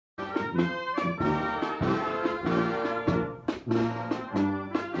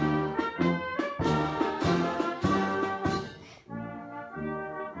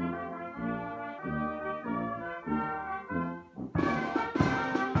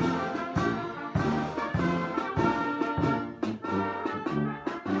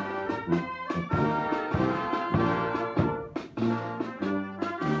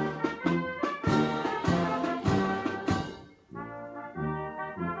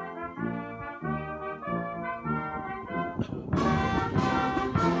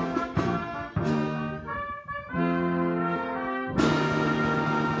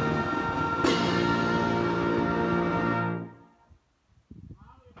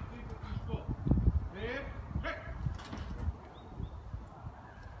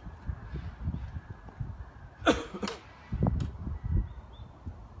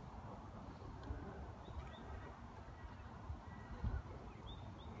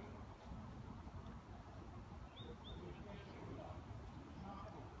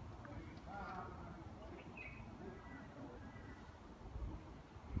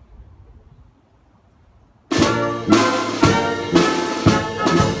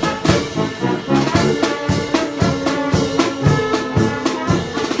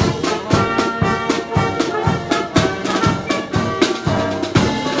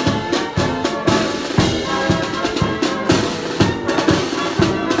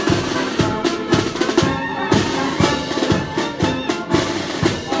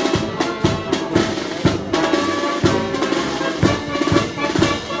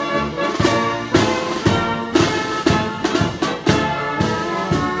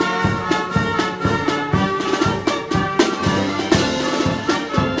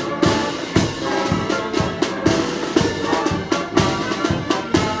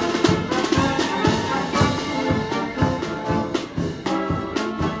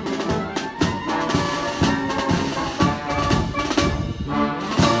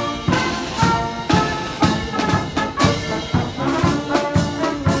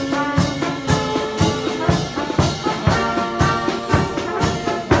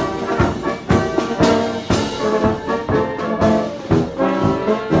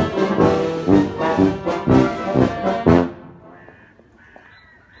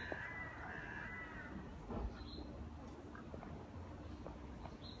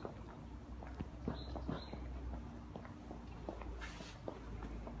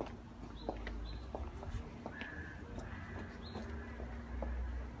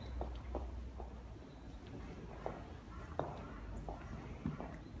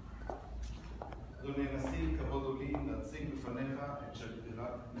אדוני הנשיא, כבוד הוא לי להציג בפניך את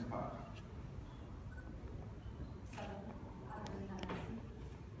שגרירת נפאל.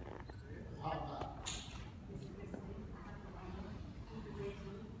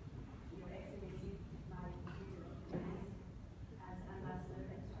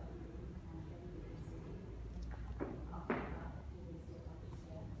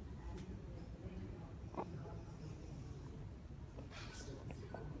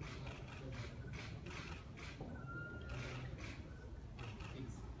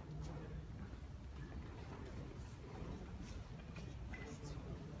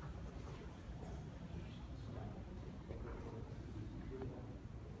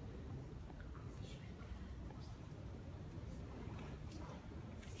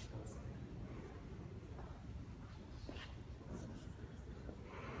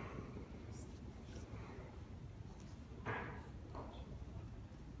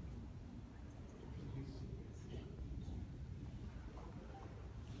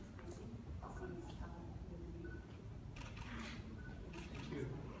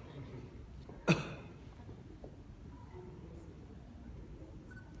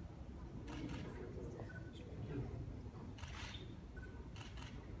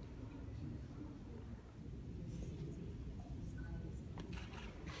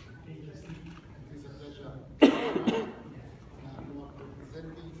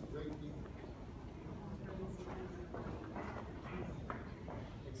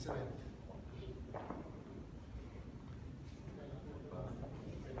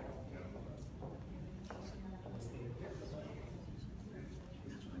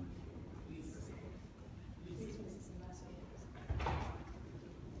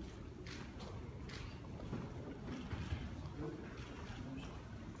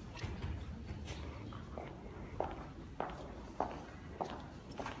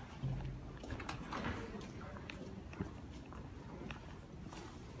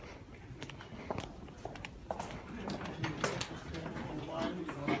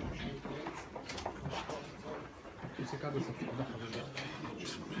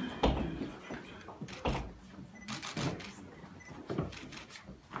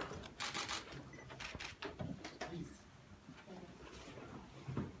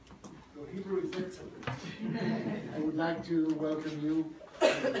 I would like to welcome you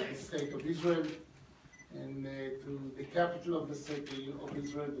to the State of Israel and to the capital of the State of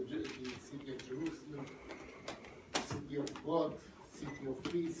Israel, the city of Jerusalem, city of God, city of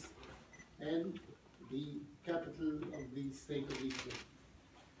peace, and the capital of the State of Israel.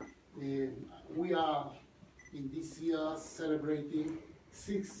 We are in this year celebrating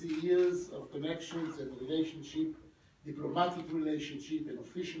 60 years of connections and relationship, diplomatic relationship and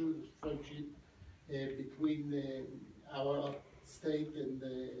official friendship between our state and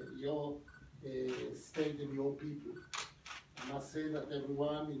your state and your people. I must say that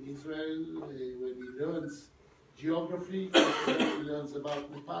everyone in Israel, when he learns geography, he learns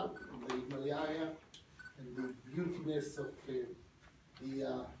about Nepal, the Himalaya, and the beautiness of the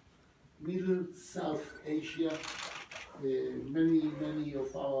Middle South Asia. Many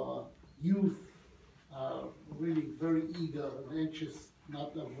of our youth are really very eager and anxious.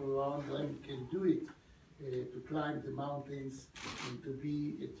 Not around them can do it, to climb the mountains and to be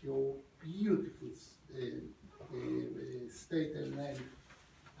at your beautiful state and land.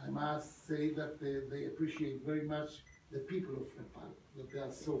 I must say that they appreciate very much the people of Nepal, that they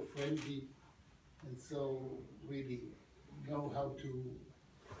are so friendly and so really know how to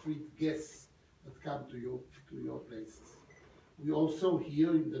treat guests that come to your places. We also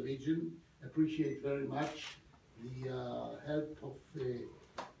here in the region appreciate very much the help of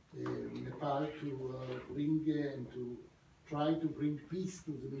Nepal to bring and to try to bring peace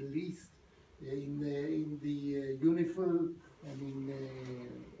to the Middle East in the UNIFIL and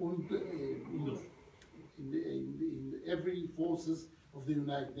in every forces of the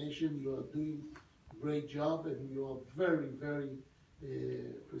United Nations. You are doing a great job and you are very, very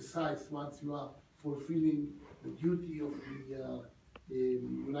precise once you are fulfilling the duty of the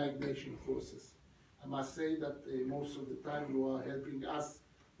United Nations forces. I must say that most of the time you are helping us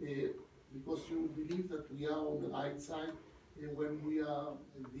because you believe that we are on the right side when we are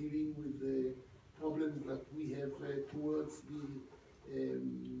dealing with the problems that we have towards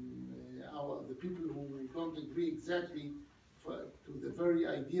the people who don't agree exactly to the very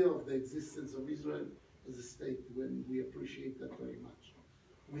idea of the existence of Israel as a state, when we appreciate that very much.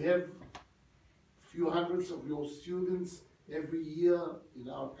 We have a few hundreds of your students every year in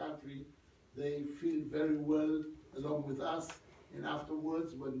our country. They feel very well along with us, and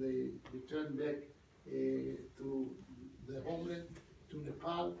afterwards when they return back to the homeland, to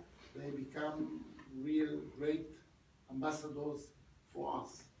Nepal, they become real great ambassadors for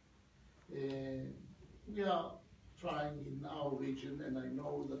us. We are trying in our region, and I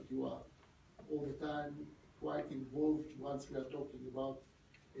know that you are all the time quite involved once we are talking about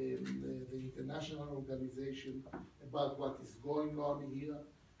the international organization, about what is going on here.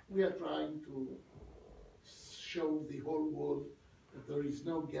 We are trying to show the whole world that there is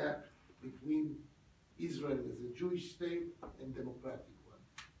no gap between Israel as a Jewish state and democratic one.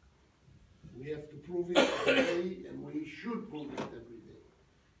 We have to prove it every day, and we should prove it every day.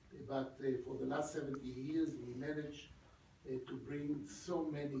 But for the last 70 years, we managed to bring so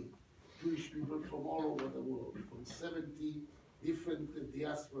many Jewish people from all over the world, from 70 different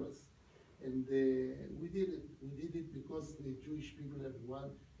diasporas. And we did it. We did it because the Jewish people have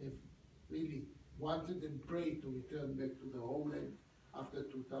really wanted and prayed to return back to the homeland after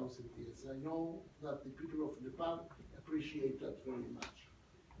 2,000 years. I know that the people of Nepal appreciate that very much.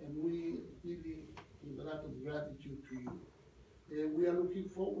 And we really, with a lot of gratitude to you, we are looking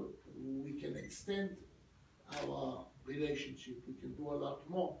forward. We can extend our relationship. We can do a lot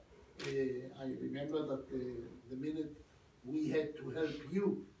more. I remember that the minute we had to help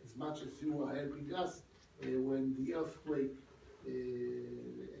you as much as you were helping us when the earthquake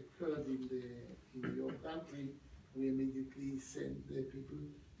occurred in your country, we immediately sent people,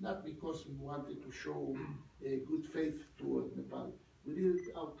 not because we wanted to show good faith toward Nepal. We did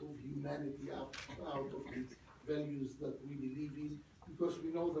it out of humanity, out of the values that we believe in, because we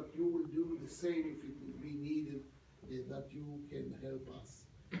know that you will do the same if it will be needed, that you can help us.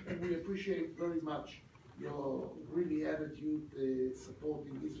 And we appreciate very much your really attitude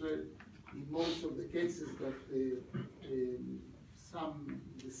supporting Israel in most of the cases that some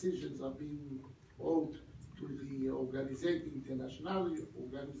decisions are being brought to the international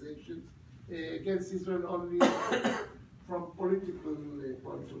organization against Israel only from political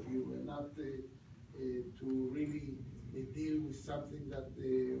point of view, and not to really deal with something that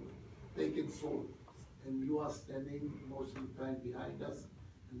they can solve. And you are standing most of the time behind us,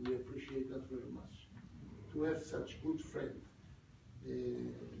 and we appreciate that very much. To have such good friend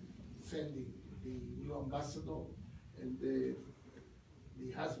sending the new ambassador and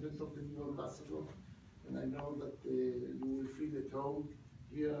the husband of the new ambassador, and I know that you will feel at home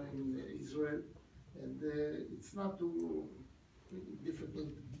here in Israel, and it's not too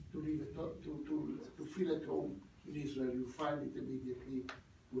difficult to live to feel at home in Israel. You find it immediately.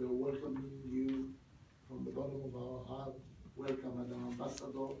 We are welcoming you from the bottom of our heart. Welcome, Madam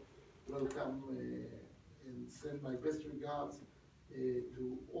Ambassador. Welcome, and send my best regards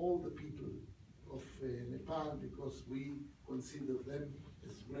to all the people of Nepal, because we consider them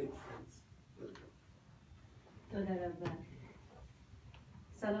as great friends. Welcome. תודה רבה.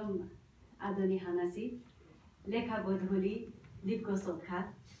 שלום, אדוני הנשיא, לכבוד הוא לי לפגוש אותך.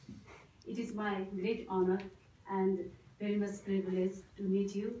 It is my great honor and very much privilege to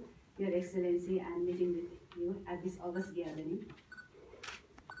meet you, Your Excellency, and meeting with you at this August gathering.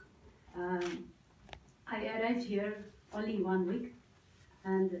 I arrived here only 1 week,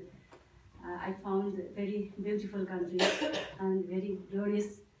 and I found a very beautiful country and very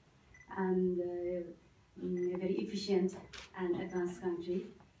glorious and very efficient and advanced country.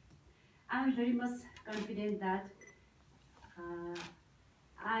 I'm very much confident that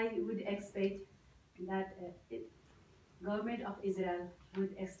I would expect that the government of Israel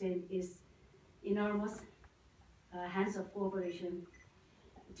would extend its enormous hands of cooperation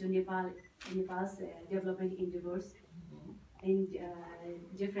to Nepal's development endeavors in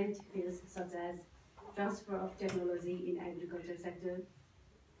different fields such as transfer of technology in agriculture sector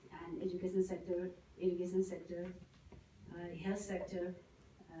and education sector, irrigation sector, health sector,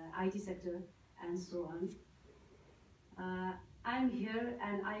 IT sector, and so on. I'm here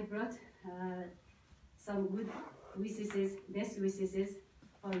and I brought some good wishes, best wishes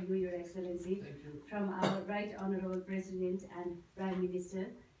for you, Your Excellency, from our Right Honorable President and Prime Minister.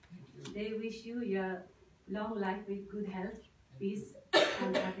 They wish you your long life with good health, peace,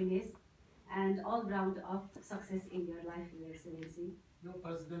 and happiness, and all round of success in your life, Your Excellency. Your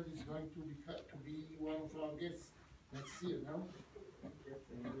president is going to be one of our guests next year, no? Yes,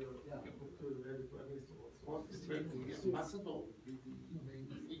 and yeah, hope to ready to August also. The ambassador will be the main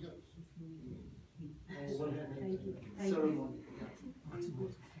figure. Thank you. Ceremony.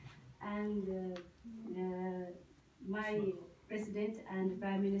 And my President and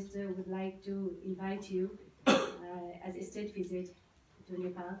Prime Minister would like to invite you as a state visit to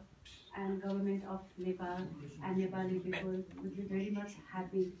Nepal, and government of Nepal and Nepali people would be very much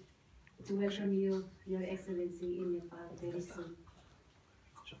happy to welcome you, Your Excellency, in Nepal very soon.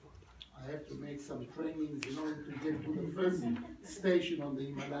 I have to make some trainings in order to get to the first station on the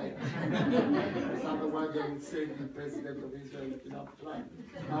Himalaya. Because otherwise they will say the president of Israel cannot climb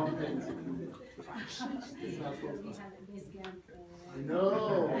mountains. It's not We possible. have a base camp. I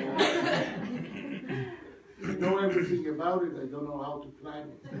know. I know everything about it, I don't know how to climb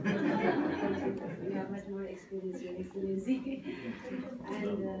it. You have much more experience, Your Excellency.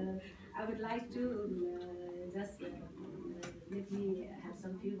 And I would like to just let me have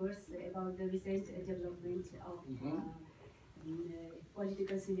some few words about the recent development of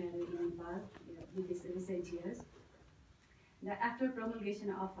political scenario in Nepal with these recent years. Now, after promulgation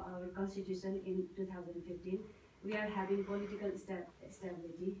of our constitution in 2015, we are having political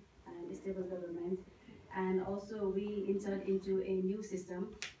stability and stable government, and also we entered into a new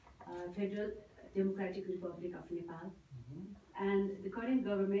system, Federal Democratic Republic of Nepal. And the current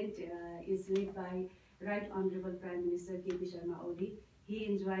government is led by Right Honorable Prime Minister K.P. Sharma Oli. He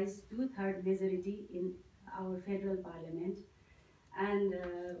enjoys 2/3 majority in our federal parliament, and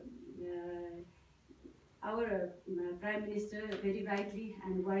our Prime Minister very rightly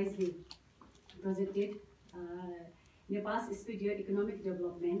and wisely projected Nepal's speedier economic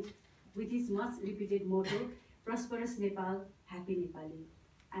development with his much repeated motto, prosperous Nepal, happy Nepali.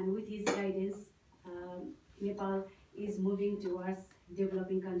 And with his guidance, Nepal is moving towards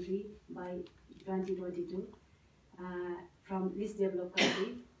developing country by 2022 from least developed country,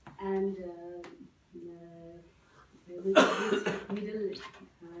 and will reach middle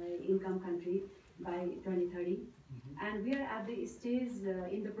income country by 2030. And we are at the stage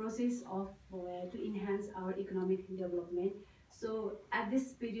in the process of to enhance our economic development. So at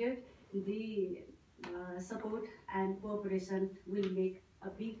this period, the support and cooperation will make a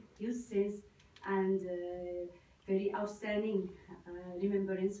big, huge sense and very outstanding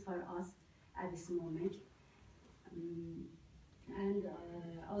remembrance for us at this moment. And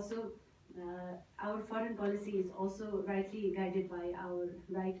also, our foreign policy is also rightly guided by our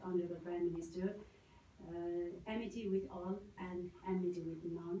Right Honorable Prime Minister, amity with all and enmity with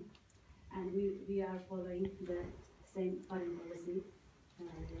none. And we are following the same foreign policy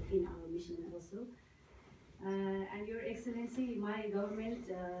in our mission also. And Your Excellency, my government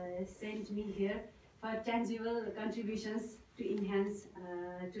sent me here for tangible contributions to enhance,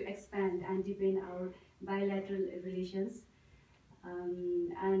 to expand and deepen our bilateral relations.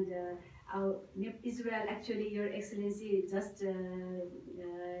 Our Israel, actually, Your Excellency just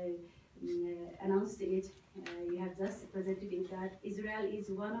announced it. You have just presented it that Israel is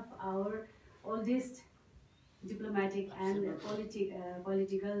one of our oldest diplomatic and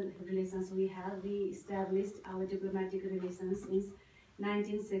political relations we have. We established our diplomatic relations since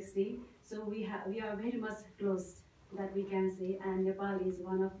 1960, so we are very much close, that we can say. And Nepal is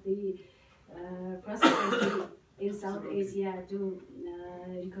one of the first country in South Asia to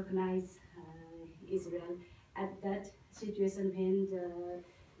recognize Israel. At that situation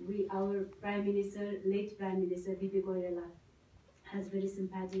when our Prime Minister, late Prime Minister B.P. Koirala, has very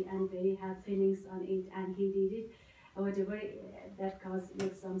sympathy and very have feelings on it, and he did it. Whatever that cause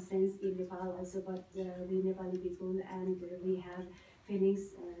makes some sense in Nepal also, but we Nepali people and we have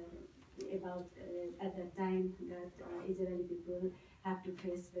feelings about at that time that Israeli people have to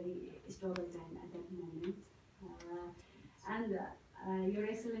face very struggle time at that moment. Your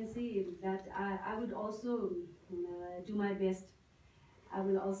Excellency, that I would also do my best. I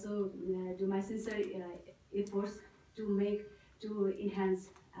will also do my sincere efforts to enhance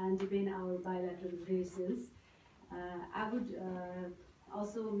and deepen our bilateral relations. I would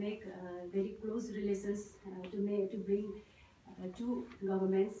also make very close relations to bring two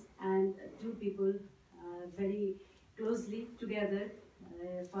governments and two people very closely together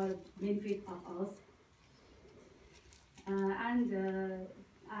for benefit of us. We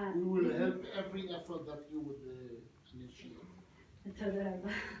will help every effort that you would initiate.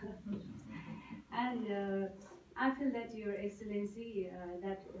 And I feel that Your Excellency,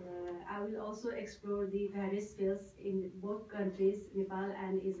 that I will also explore the various fields in both countries, Nepal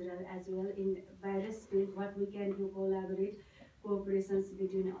and Israel as well, in various fields, what we can do, collaborate, cooperations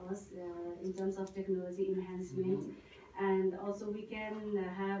between us in terms of technology enhancement, and also we can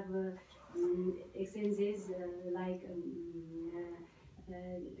have exchanges like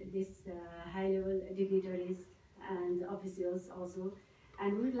this high-level dignitaries and officials also.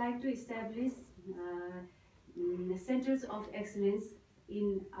 And we would like to establish centers of excellence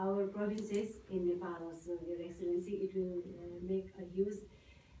in our provinces in Nepal also, Your Excellency. It will make a huge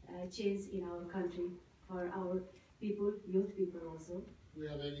change in our country for our people, youth people also. We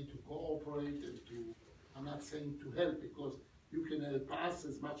are ready to cooperate and to, I'm not saying to help, because you can help us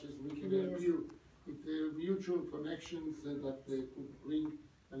as much as we can help you. With the mutual connections that could bring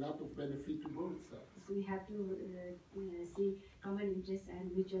a lot of benefit to both sides. So we have to see common interests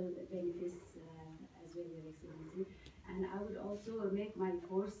and mutual benefits as well, Your Excellency. And I would also make my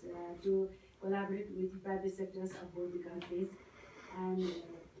efforts to collaborate with private sectors of both the countries. And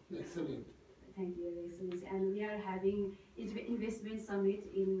Excellent. thank you, Your Excellency. And we are having investment summit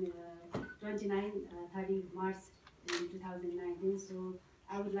in 29-30 March in 2019. So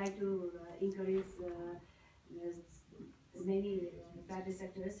I would like to encourage many private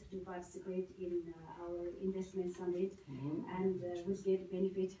sectors to participate in our investment summit and would get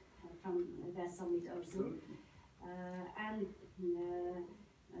benefit from that summit also. And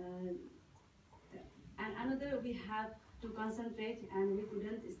another, we have to concentrate, and we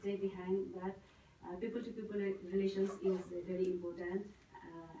couldn't stay behind that. People-to-people relations is very important,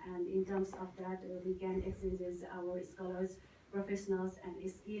 and in terms of that, we can exchange our scholars, professionals, and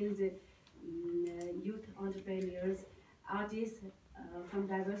skilled youth entrepreneurs, artists from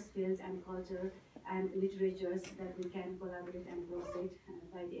diverse fields and culture and literatures that we can collaborate and cooperate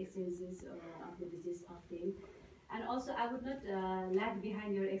by the exchanges of the visits of them. And also, I would not lag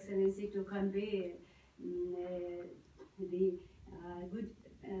behind, Your Excellency, to convey the good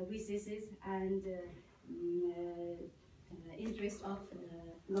wishes and interest of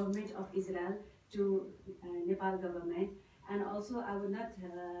government of Israel to Nepal government. And also, I would not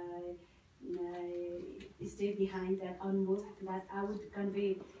stay behind that unmoved, that I would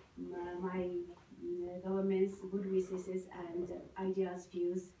convey my government's good wishes and ideas,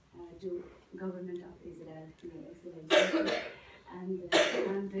 views to government of Israel, Your Excellency. And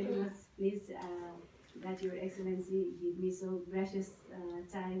I'm very much pleased that Your Excellency give me so precious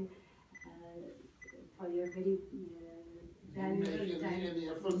time for your very valuable time, Any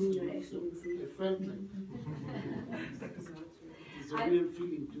efforts Your to do so? Excellency. It felt like it's a real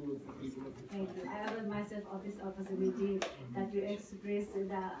feeling towards the people of the Thank you. I avail myself of this opportunity that you express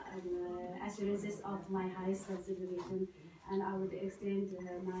the assurances of my highest consideration, and I would extend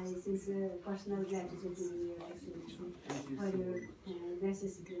my sincere personal gratitude to you, Your Excellency, for your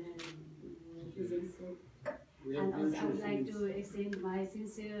gracious presence. And also, I would like to extend my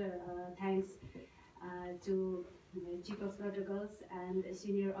sincere thanks to Chief of Protocols and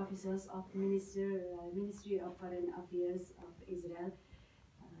senior officers of Ministry of Foreign Affairs of Israel.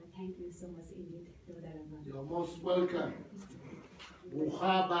 Thank you so much indeed. You're most welcome. Brucha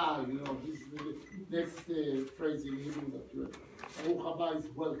haba, you know, this is the next phrase in Hebrew that you have. Baruch haba is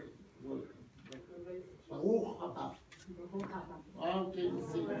welcome. Welcome. Baruch haba. Okay,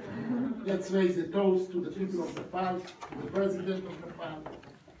 see. Let's raise a toast to the people of Nepal, to the president of Nepal,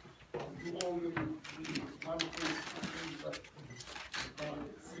 to all the wonderful things that Nepal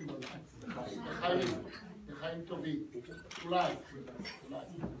symbolize. The Chaim Tovim, to life, to life.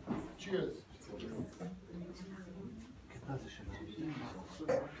 Cheers.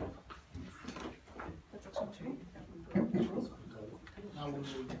 Now we will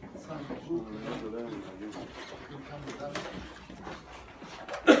sign the book. You can come with us.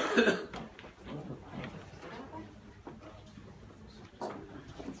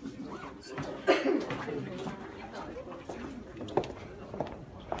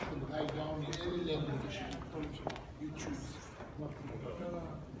 Lie down in any language you choose.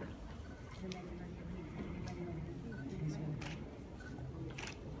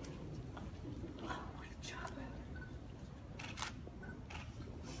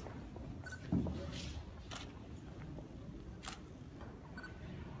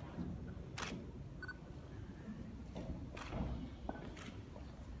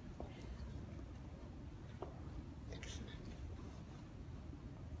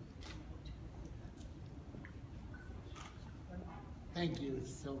 Thank you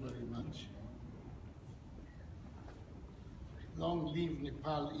so very much. Long live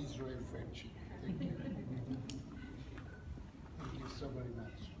Nepal-Israel friendship. Thank you. Thank you so very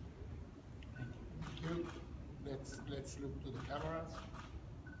much. Thank you. Let's look to the cameras.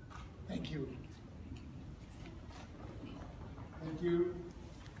 Thank you. Thank you.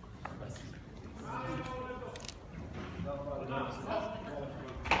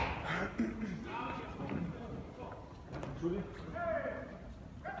 Julie?